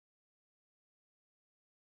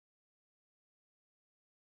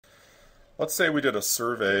Let's say we did a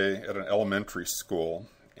survey at an elementary school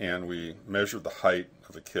and we measured the height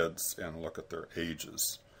of the kids and look at their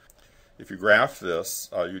ages. If you graph this,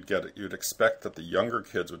 you'd expect that the younger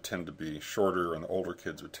kids would tend to be shorter and the older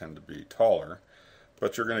kids would tend to be taller,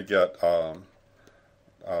 but you're going to get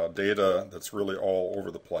data that's really all over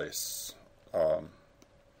the place. You're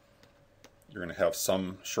going to have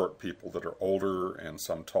some short people that are older and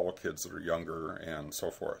some tall kids that are younger and so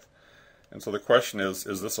forth. And so the question is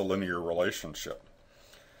this a linear relationship?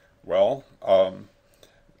 Well,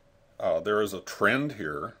 there is a trend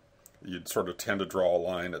here. You'd sort of tend to draw a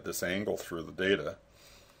line at this angle through the data.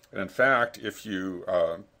 And in fact, if you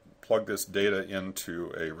plug this data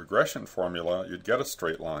into a regression formula, you'd get a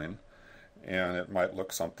straight line, and it might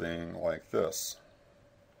look something like this.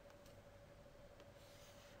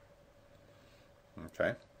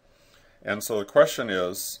 Okay, and so the question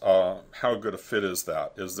is, how good a fit is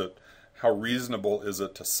that? How reasonable is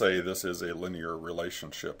it to say this is a linear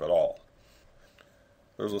relationship at all?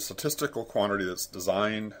 There's a statistical quantity that's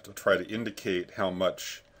designed to try to indicate how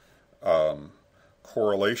much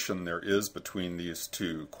correlation there is between these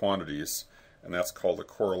two quantities, and that's called the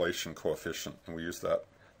correlation coefficient, and we use that.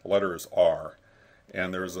 The letter is R,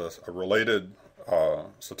 and there's a related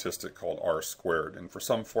statistic called R squared, and for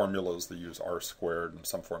some formulas they use R squared and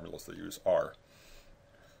some formulas they use R.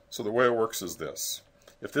 So the way it works is this.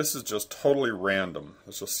 If this is just totally random,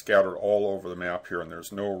 it's just scattered all over the map here and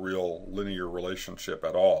there's no real linear relationship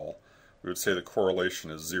at all, we would say the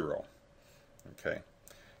correlation is 0. Okay.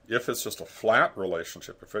 If it's just a flat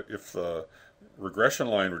relationship, if the regression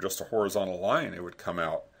line were just a horizontal line, it would come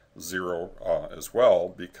out 0 as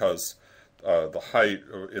well, because the height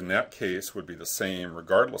in that case would be the same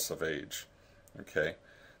regardless of age. Okay,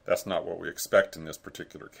 that's not what we expect in this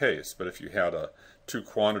particular case, but if you had two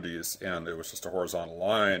quantities and it was just a horizontal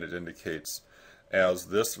line, it indicates as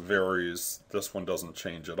this varies, this one doesn't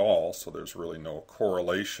change at all, so there's really no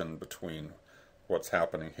correlation between what's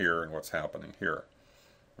happening here and what's happening here.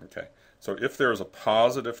 Okay, so if there's a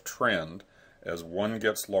positive trend, as one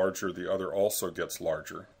gets larger, the other also gets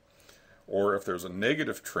larger, or if there's a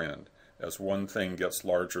negative trend, as one thing gets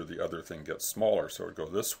larger, the other thing gets smaller, so it would go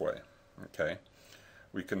this way. Okay,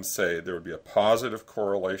 we can say there would be a positive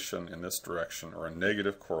correlation in this direction or a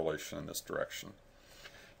negative correlation in this direction.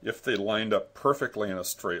 If they lined up perfectly in a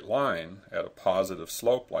straight line at a positive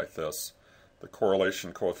slope like this, the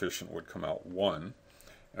correlation coefficient would come out 1.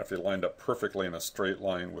 And if they lined up perfectly in a straight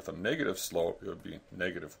line with a negative slope, it would be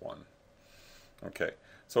 -1. Okay,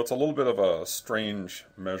 so it's a little bit of a strange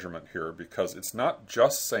measurement here because it's not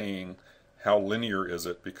just saying how linear is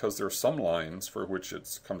it, because there are some lines for which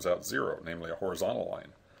it comes out 0, namely a horizontal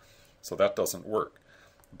line. So that doesn't work.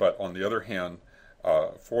 But on the other hand,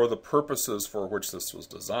 for the purposes for which this was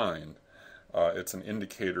designed, it's an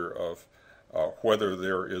indicator of whether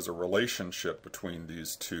there is a relationship between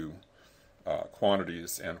these two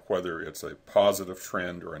quantities and whether it's a positive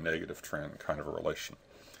trend or a negative trend kind of a relation.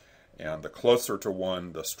 And the closer to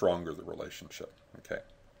 1, the stronger the relationship. Okay,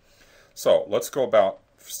 so let's go about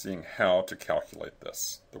seeing how to calculate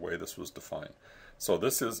this, the way this was defined. So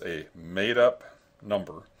this is a made-up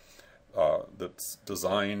number that's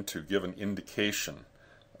designed to give an indication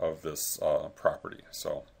of this property.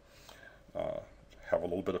 So have a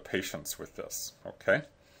little bit of patience with this. Okay.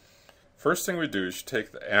 First thing we do is you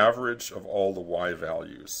take the average of all the y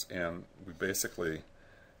values, and we basically,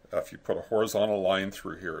 if you put a horizontal line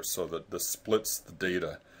through here so that this splits the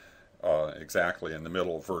data exactly in the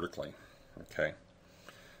middle vertically. Okay.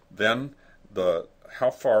 Then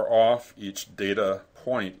how far off each data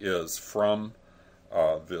point is from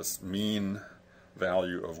this mean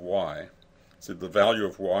value of y. So the value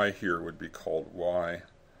of y here would be called y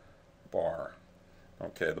bar.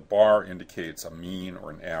 Okay, the bar indicates a mean or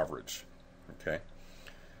an average. Okay,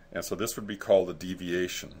 and so this would be called a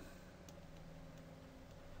deviation.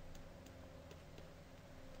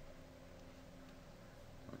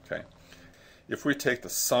 Okay. If we take the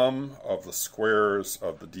sum of the squares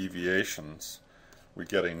of the deviations, we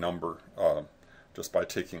get a number just by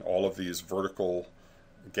taking all of these vertical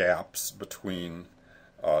gaps between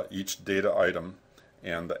each data item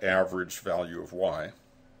and the average value of y.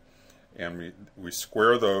 And we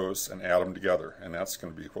square those and add them together, and that's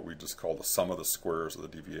going to be what we just call the sum of the squares of the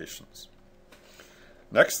deviations.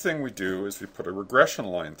 Next thing we do is we put a regression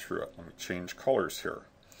line through it. Let me change colors here.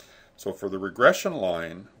 So for the regression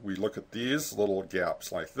line, we look at these little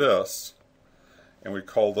gaps like this, and we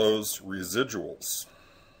call those residuals.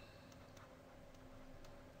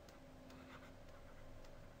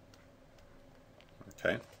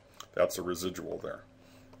 Okay, that's a residual there.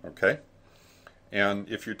 Okay, And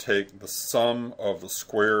if you take the sum of the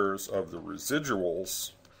squares of the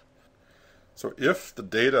residuals, so if the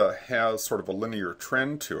data has sort of a linear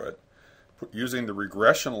trend to it, using the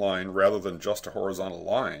regression line rather than just a horizontal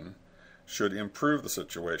line should improve the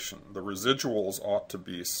situation. The residuals ought to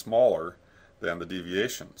be smaller than the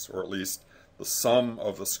deviations, or at least the sum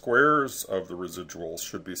of the squares of the residuals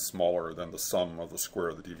should be smaller than the sum of the square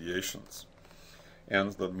of the deviations.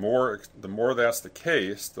 And the more that's the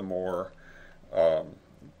case, the more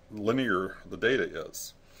linear the data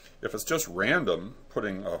is. If it's just random,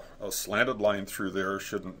 putting a slanted line through there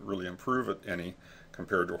shouldn't really improve it any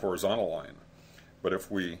compared to a horizontal line. But if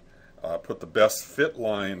we put the best fit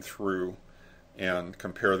line through and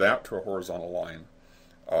compare that to a horizontal line,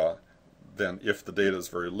 then if the data is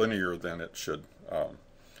very linear, then it should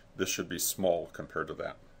this should be small compared to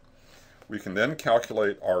that. We can then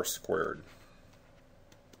calculate r squared.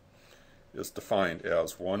 Is defined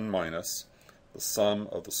as 1 minus the sum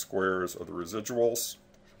of the squares of the residuals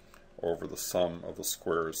over the sum of the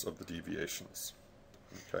squares of the deviations.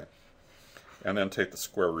 Okay. And then take the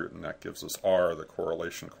square root, and that gives us r, the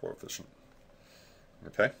correlation coefficient.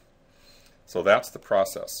 Okay? So that's the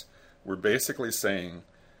process. We're basically saying,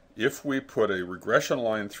 if we put a regression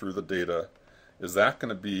line through the data, is that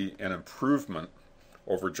going to be an improvement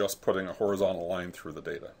over just putting a horizontal line through the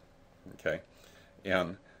data? Okay?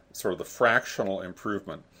 And sort of the fractional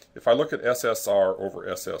improvement. If I look at SSR over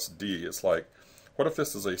SSD, it's like, what if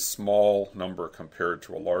this is a small number compared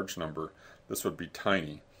to a large number? This would be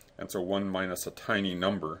tiny. And so 1 minus a tiny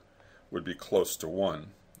number would be close to 1,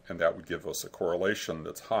 and that would give us a correlation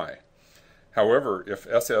that's high. However, if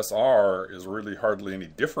SSR is really hardly any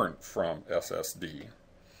different from SSD,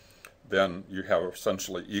 then you have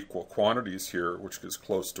essentially equal quantities here, which is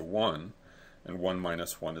close to 1, and 1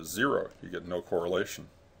 minus 1 is 0. You get no correlation.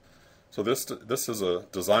 So this is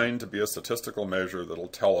designed to be a statistical measure that will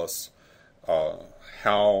tell us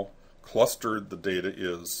how clustered the data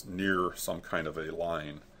is near some kind of a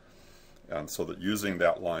line, and so that using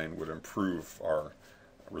that line would improve our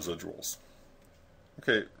residuals.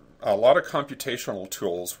 Okay, a lot of computational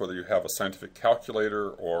tools, whether you have a scientific calculator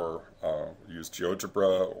or use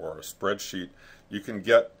GeoGebra or a spreadsheet, you can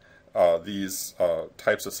get these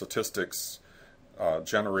types of statistics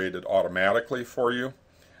generated automatically for you.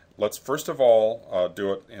 Let's first of all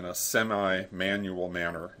do it in a semi-manual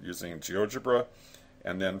manner using GeoGebra,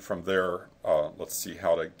 and then from there let's see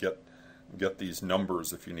how to get these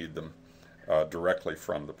numbers, if you need them, directly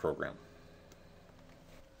from the program.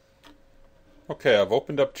 Okay, I've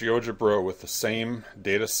opened up GeoGebra with the same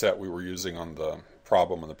data set we were using on the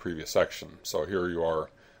problem in the previous section. So here you are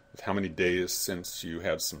with how many days since you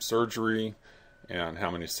had some surgery and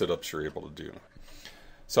how many sit-ups you're able to do.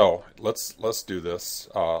 So let's do this.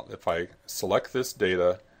 If I select this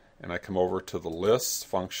data and I come over to the lists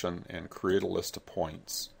function and create a list of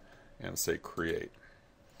points and say create.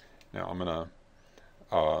 Now I'm going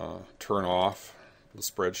to turn off the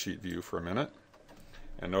spreadsheet view for a minute,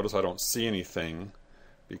 and notice I don't see anything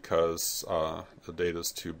because the data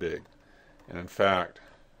is too big. And in fact,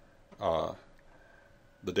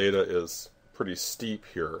 the data is pretty steep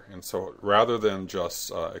here, and so rather than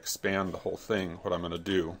just expand the whole thing, what I'm going to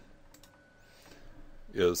do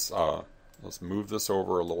is let's move this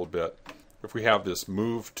over a little bit. If we have this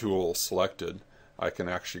move tool selected, I can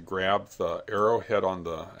actually grab the arrowhead on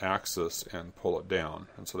the axis and pull it down,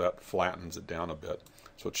 and so that flattens it down a bit.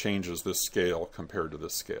 So it changes this scale compared to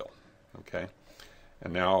this scale. Okay,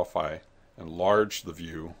 and now if I enlarge the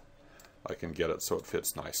view, I can get it so it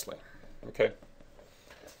fits nicely. Okay,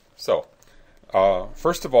 so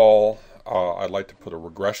first of all, I'd like to put a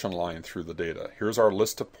regression line through the data. Here's our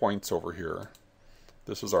list of points over here.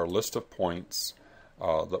 This is our list of points.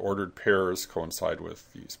 The ordered pairs coincide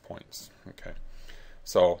with these points. Okay,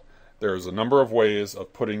 so there's a number of ways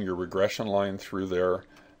of putting your regression line through there.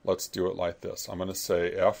 Let's do it like this. I'm going to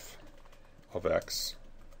say f of x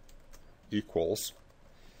equals,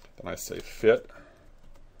 then I say fit,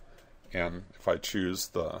 and if I choose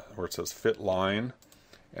where it says fit line,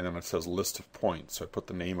 and then it says list of points, so I put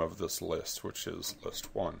the name of this list, which is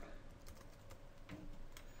list 1.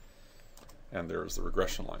 And there's the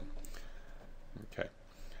regression line. Okay.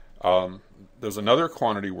 There's another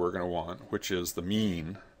quantity we're going to want, which is the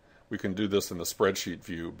mean. We can do this in the spreadsheet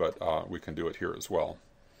view, but we can do it here as well.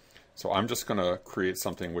 So I'm just going to create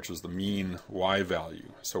something which is the mean y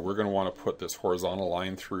value. So we're going to want to put this horizontal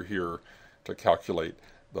line through here to calculate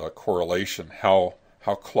the correlation. How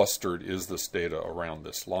clustered is this data around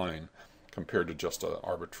this line compared to just an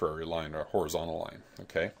arbitrary line or a horizontal line.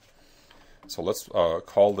 Okay, so let's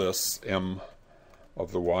call this m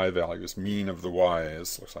of the y values, mean of the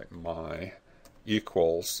y's, looks like my,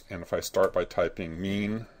 equals, and if I start by typing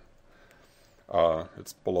mean,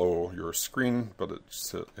 it's below your screen, but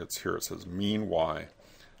it's here. It says mean y,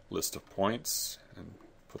 list of points, and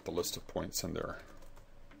put the list of points in there.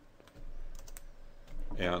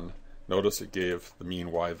 And notice it gave the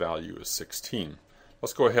mean y value is 16.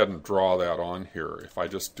 Let's go ahead and draw that on here. If I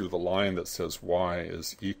just do the line that says y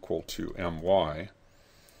is equal to my,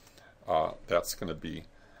 that's going to be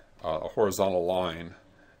a horizontal line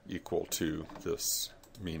equal to this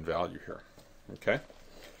mean value here. Okay?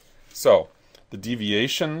 So the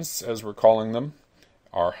deviations, as we're calling them,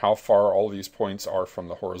 are how far all these points are from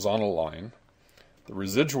the horizontal line. The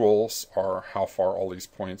residuals are how far all these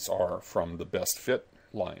points are from the best fit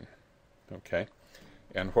line. Okay?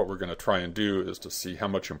 And what we're going to try and do is to see how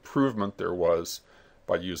much improvement there was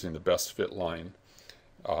by using the best fit line.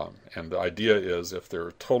 And the idea is if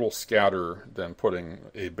they're total scatter, then putting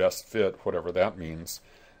a best fit, whatever that means,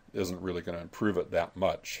 isn't really going to improve it that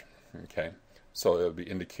much. Okay? So it'll be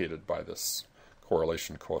indicated by this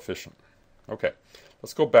correlation coefficient. Okay,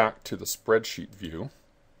 let's go back to the spreadsheet view.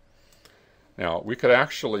 Now, we could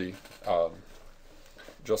actually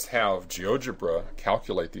just have GeoGebra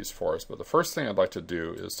calculate these for us, but the first thing I'd like to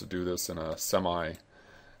do is to do this in a semi-manual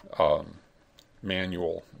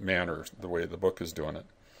manner, the way the book is doing it.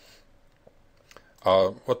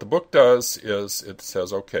 What the book does is it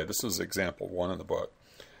says, okay, this is example 1 in the book.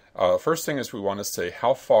 First thing is we want to say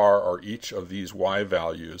how far are each of these y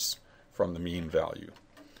values from the mean value.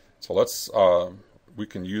 So let's, we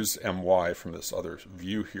can use my from this other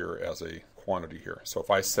view here as a quantity here. So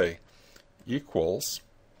if I say equals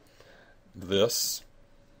this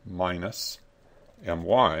minus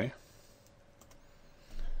my,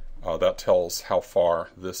 that tells how far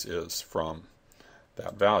this is from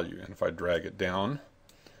that value. And if I drag it down,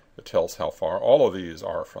 it tells how far all of these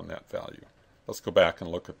are from that value. Let's go back and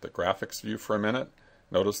look at the graphics view for a minute.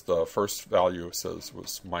 Notice the first value says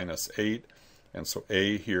was -8, and so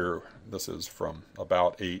a here, this is from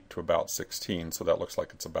about 8 to about 16, so that looks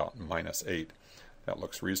like it's about -8. That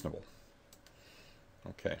looks reasonable.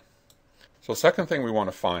 Okay. So the second thing we want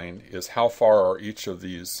to find is how far are each of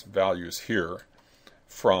these values here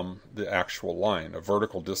from the actual line, a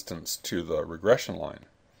vertical distance to the regression line.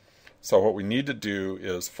 So what we need to do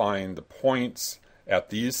is find the points at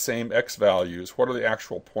these same x values. What are the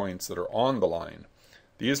actual points that are on the line?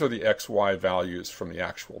 These are the x, y values from the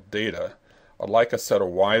actual data. I'd like a set of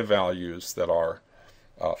y values that are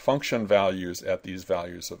function values at these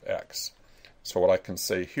values of x. So what I can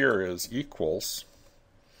say here is equals,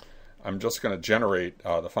 I'm just going to generate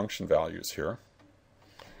the function values here.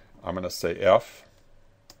 I'm going to say f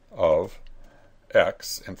of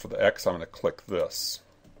x, and for the x I'm going to click this.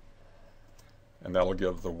 And that'll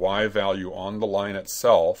give the y value on the line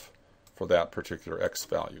itself for that particular x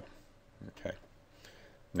value. Okay.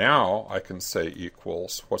 Now I can say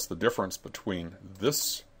equals, what's the difference between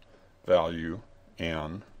this value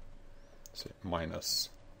and, say, minus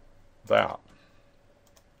that.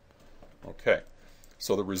 Okay.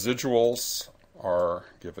 So the residuals are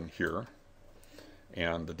given here,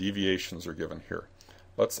 and the deviations are given here.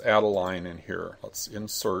 Let's add a line in here. Let's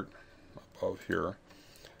insert above here.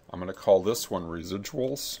 I'm going to call this one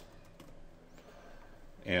residuals,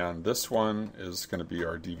 and this one is going to be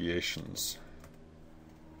our deviations.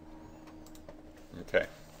 Okay.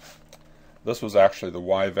 This was actually the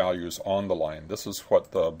y values on the line. This is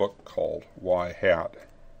what the book called y hat.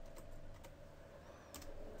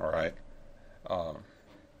 All right.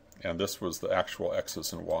 And this was the actual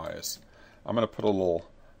x's and y's. I'm going to put a little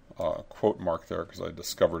quote mark there because I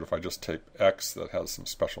discovered if I just type x, that has some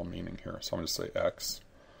special meaning here. So I'm going to say x.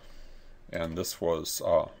 And this was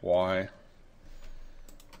y.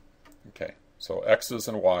 Okay, so x's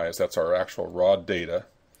and y's, that's our actual raw data.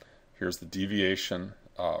 Here's the deviation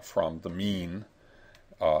from the mean.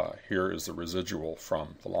 Here is the residual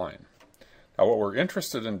from the line. Now what we're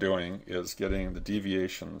interested in doing is getting the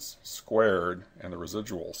deviations squared and the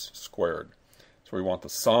residuals squared. So we want the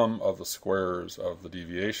sum of the squares of the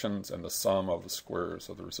deviations and the sum of the squares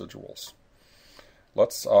of the residuals.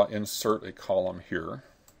 Let's insert a column here.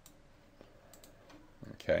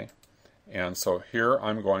 Okay, and so here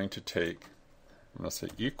I'm going to take, I'm going to say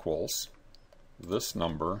equals this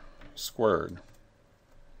number squared.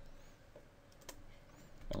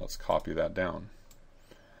 And let's copy that down.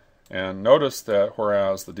 And notice that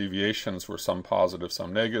whereas the deviations were some positive,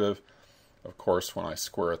 some negative, of course when I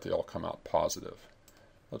square it they all come out positive.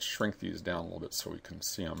 Let's shrink these down a little bit so we can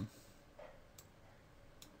see them.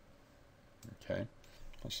 Okay,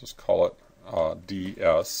 let's just call it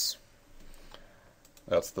ds.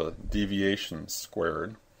 That's the deviation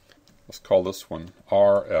squared. Let's call this one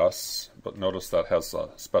RS, but notice that has a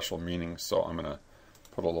special meaning, so I'm going to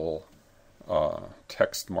put a little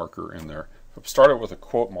text marker in there. If I start it with a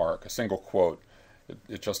quote mark, a single quote,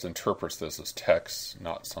 it just interprets this as text,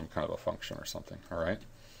 not some kind of a function or something. All right,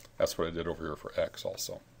 that's what I did over here for X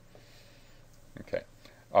also. Okay,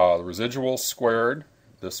 the residual squared,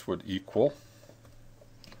 this would equal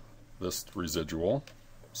this residual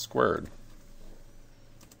squared.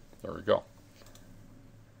 There we go.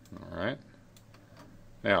 All right.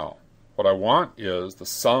 Now, what I want is the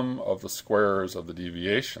sum of the squares of the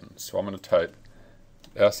deviations. So I'm going to type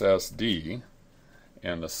SSD,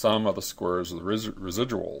 and the sum of the squares of the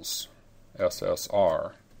residuals,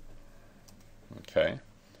 SSR. Okay.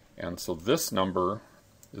 And so this number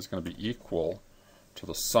is going to be equal to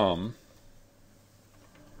the sum,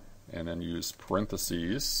 and then use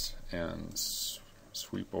parentheses and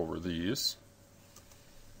sweep over these.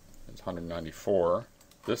 It's 194.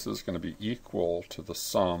 This is going to be equal to the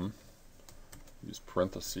sum, use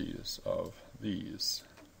parentheses, of these.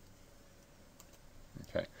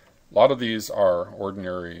 Okay. A lot of these are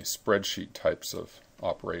ordinary spreadsheet types of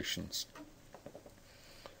operations.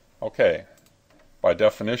 Okay. By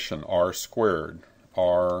definition, R squared.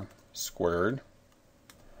 I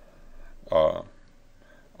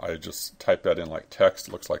just type that in like text.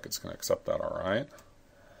 It looks like it's going to accept that, all right?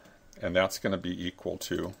 And that's going to be equal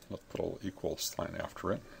to, let's put a little equal sign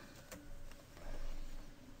after it,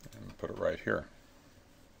 and put it right here.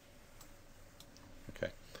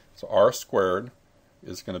 Okay, so R squared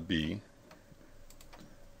is going to be,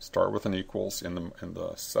 start with an equals in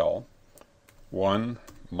the cell, 1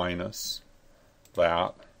 minus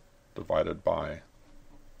that divided by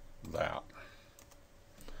that.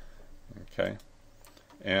 Okay,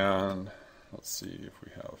 and let's see if we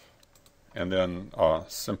have, and then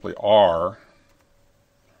simply R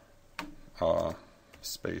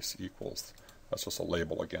space equals, that's just a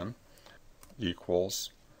label again,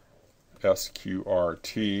 equals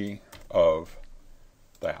SQRT of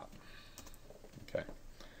that. Okay,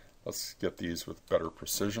 let's get these with better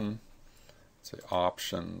precision. Let's say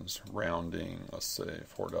options, rounding, let's say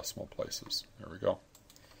 4 decimal places. There we go.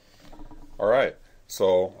 All right,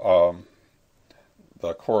 so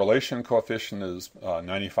the correlation coefficient is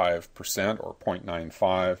 95% or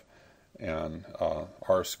 0.95, and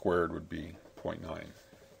R squared would be 0.9,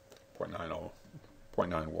 0.90,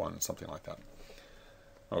 0.91, something like that.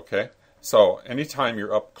 Okay, so anytime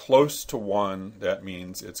you're up close to 1, that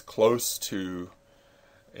means it's close to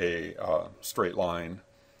a straight line,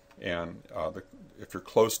 and if you're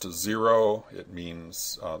close to 0, it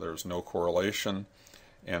means there's no correlation.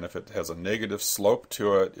 And if it has a negative slope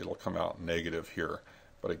to it, it'll come out negative here.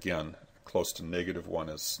 But again, close to -1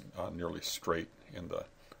 is nearly straight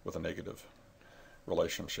with a negative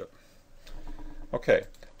relationship. Okay,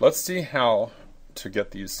 let's see how to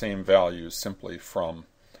get these same values simply from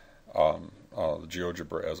the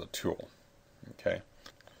GeoGebra as a tool. Okay,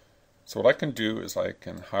 so what I can do is I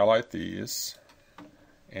can highlight these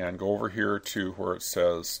and go over here to where it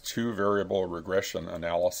says 2 variable regression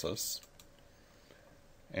analysis.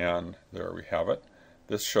 And there we have it.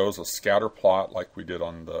 This shows a scatter plot like we did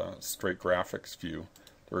on the straight graphics view.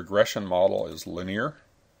 The regression model is linear.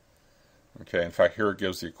 Okay, in fact, here it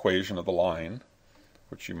gives the equation of the line,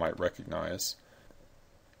 which you might recognize.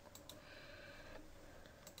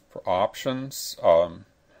 For options,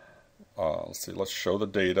 let's see, let's show the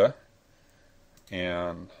data,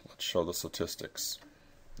 and let's show the statistics.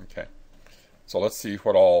 Okay, so let's see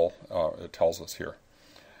what all it tells us here.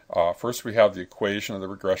 First we have the equation of the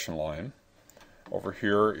regression line. Over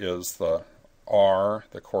here is the R,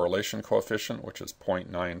 the correlation coefficient, which is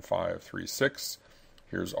 0.9536.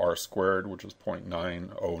 Here's R squared, which is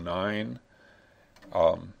 0.909.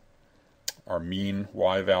 Our mean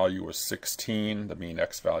Y value was 16. The mean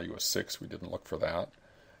X value was 6. We didn't look for that.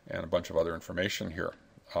 And a bunch of other information here.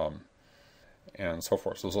 And so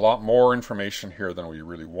forth. So there's a lot more information here than we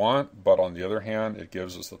really want, but on the other hand, it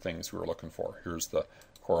gives us the things we were looking for. Here's the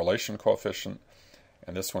correlation coefficient,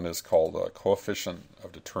 and this one is called the coefficient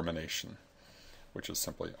of determination, which is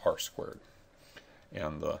simply R squared.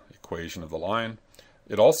 And the equation of the line.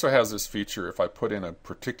 It also has this feature, if I put in a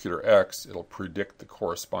particular X, it'll predict the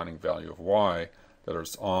corresponding value of Y that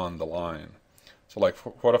is on the line. So like,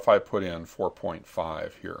 what if I put in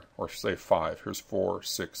 4.5 here, or say 5, here's 4,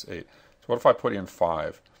 6, 8. So what if I put in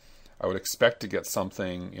 5? I would expect to get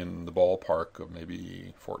something in the ballpark of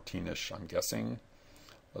maybe 14-ish, I'm guessing.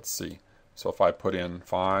 Let's see. So if I put in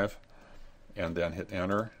 5 and then hit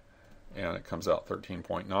enter, and it comes out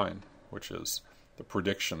 13.9, which is the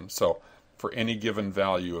prediction. So for any given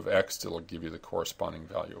value of X, it'll give you the corresponding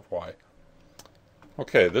value of Y.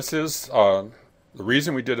 Okay, this is the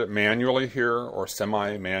reason we did it manually here, or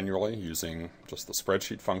semi-manually, using just the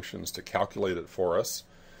spreadsheet functions to calculate it for us,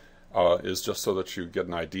 is just so that you get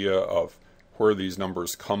an idea of where these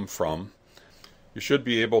numbers come from. You should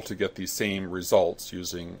be able to get these same results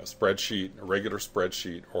using a spreadsheet, a regular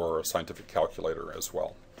spreadsheet, or a scientific calculator as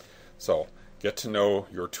well. So get to know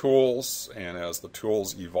your tools, and as the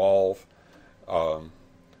tools evolve,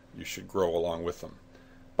 you should grow along with them.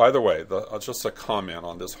 By the way, just a comment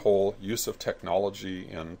on this whole use of technology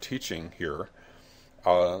in teaching here.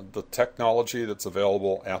 The technology that's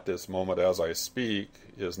available at this moment as I speak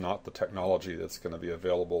is not the technology that's going to be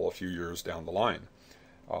available a few years down the line.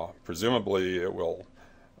 Presumably it will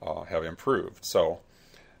have improved. So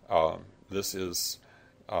this is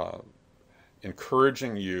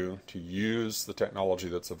encouraging you to use the technology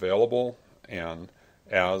that's available, and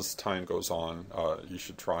as time goes on, you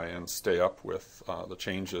should try and stay up with the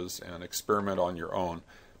changes and experiment on your own.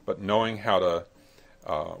 But knowing how to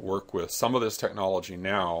work with some of this technology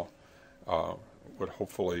now would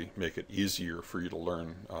hopefully make it easier for you to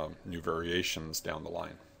learn new variations down the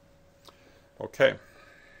line. Okay.